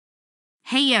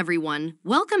Hey everyone,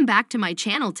 welcome back to my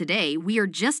channel. Today we are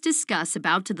just discuss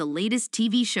about to the latest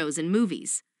TV shows and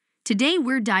movies. Today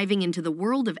we're diving into the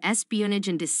world of espionage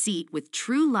and deceit with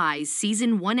True Lies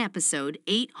Season 1 Episode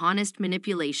 8 Honest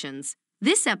Manipulations.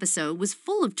 This episode was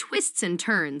full of twists and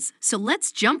turns, so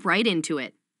let's jump right into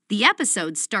it. The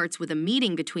episode starts with a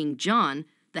meeting between John,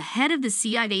 the head of the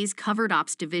CIA's Covered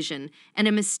Ops Division, and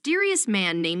a mysterious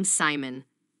man named Simon.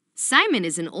 Simon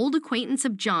is an old acquaintance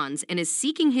of John's and is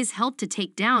seeking his help to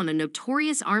take down a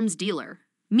notorious arms dealer.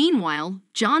 Meanwhile,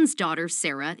 John's daughter,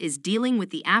 Sarah, is dealing with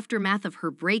the aftermath of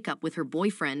her breakup with her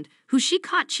boyfriend, who she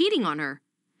caught cheating on her.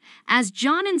 As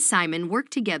John and Simon work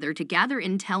together to gather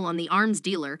intel on the arms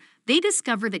dealer, they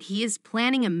discover that he is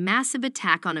planning a massive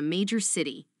attack on a major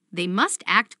city. They must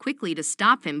act quickly to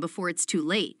stop him before it's too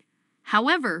late.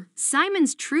 However,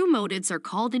 Simon's true motives are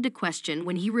called into question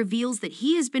when he reveals that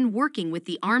he has been working with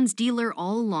the arms dealer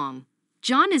all along.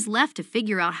 John is left to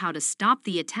figure out how to stop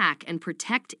the attack and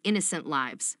protect innocent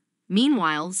lives.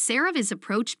 Meanwhile, Sarah is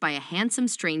approached by a handsome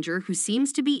stranger who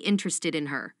seems to be interested in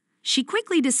her. She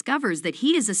quickly discovers that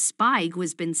he is a spy who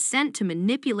has been sent to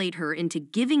manipulate her into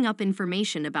giving up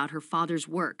information about her father's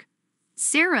work.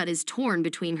 Sarah is torn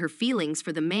between her feelings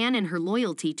for the man and her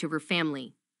loyalty to her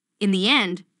family. In the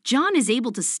end, John is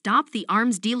able to stop the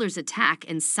arms dealer's attack,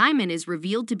 and Simon is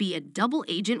revealed to be a double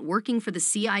agent working for the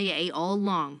CIA all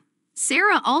along.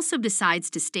 Sarah also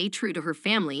decides to stay true to her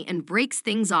family and breaks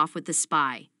things off with the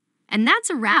spy. And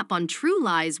that's a wrap on True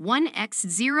Lies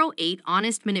 1x08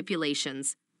 Honest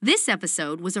Manipulations. This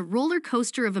episode was a roller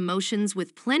coaster of emotions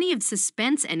with plenty of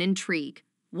suspense and intrigue.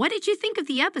 What did you think of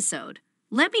the episode?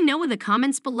 Let me know in the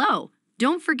comments below.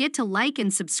 Don't forget to like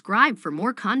and subscribe for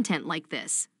more content like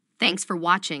this. Thanks for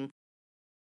watching.